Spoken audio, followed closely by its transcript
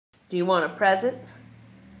Do you want a present?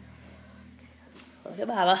 Look at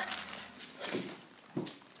Baba.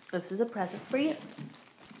 This is a present for you.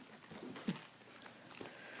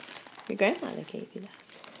 Your grandmother gave you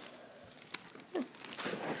this. Yeah.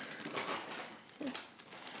 Yeah.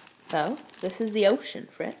 So, this is the ocean,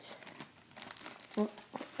 Fritz. Oh,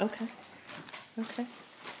 okay. Okay.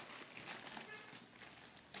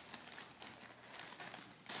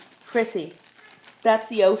 Fritzy, that's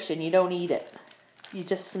the ocean. You don't eat it. You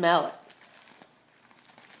just smell it.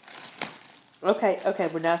 Okay,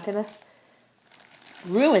 we're not gonna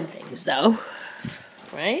ruin things though,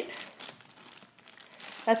 right?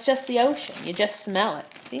 That's just the ocean. You just smell it.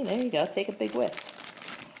 See, there you go. Take a big whiff.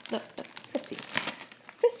 No,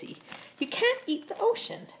 Fritzy, you can't eat the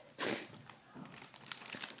ocean.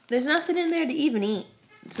 There's nothing in there to even eat.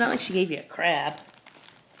 It's not like she gave you a crab.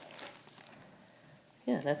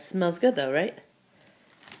 Yeah, that smells good though, right?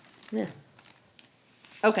 Yeah.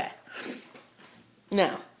 Okay.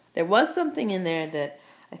 Now, there was something in there that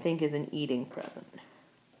I think is an eating present.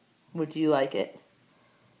 Would you like it?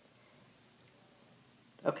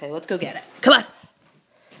 Okay, let's go get it. Come on!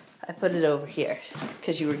 I put it over here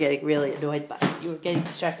because you were getting really annoyed by it. You were getting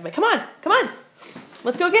distracted by it. Come on! Come on!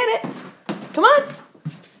 Let's go get it! Come on!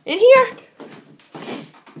 In here!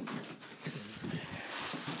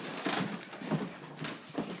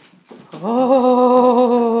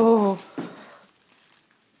 Oh!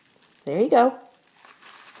 There you go.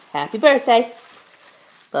 Happy birthday.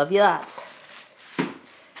 Love you lots.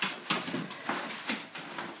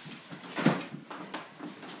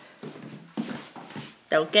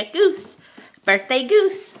 Don't get goose. Birthday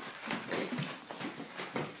goose.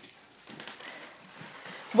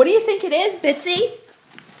 What do you think it is, Bitsy?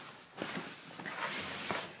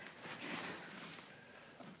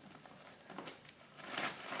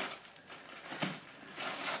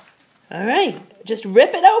 All right, just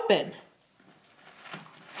rip it open.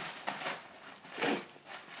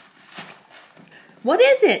 What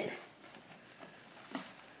is it?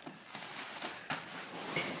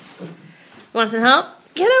 You want some help,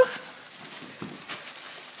 kiddo?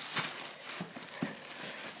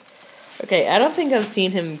 Okay, I don't think I've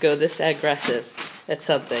seen him go this aggressive at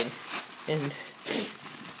something. And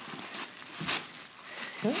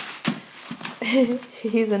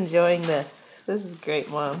he's enjoying this. This is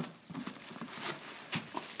great, Mom.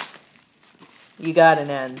 You got an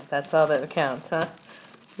end. That's all that counts, huh?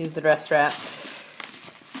 Leave the rest wrapped.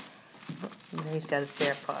 Now he's got his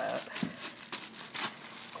bear paw out.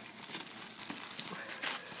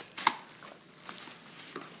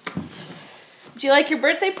 Do you like your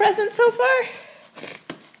birthday present so far?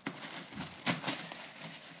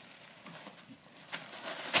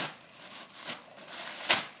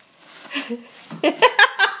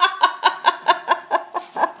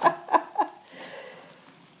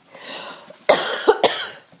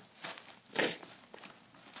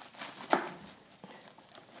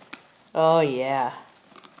 Oh yeah.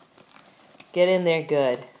 Get in there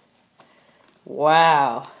good.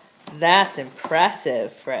 Wow. That's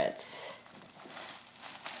impressive, Fritz.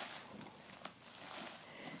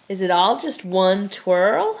 Is it all just one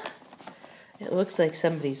twirl? It looks like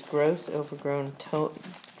somebody's gross, overgrown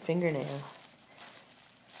fingernail.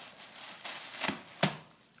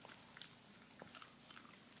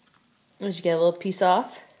 Did you get a little piece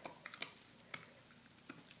off?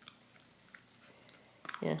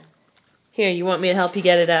 Yeah. Here, you want me to help you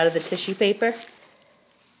get it out of the tissue paper?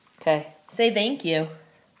 Okay. Say thank you.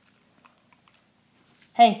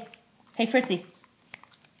 Hey. Hey, Fritzy.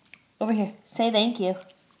 Over here. Say thank you.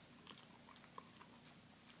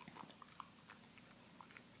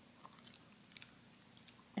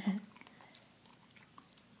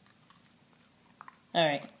 All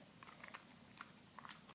right.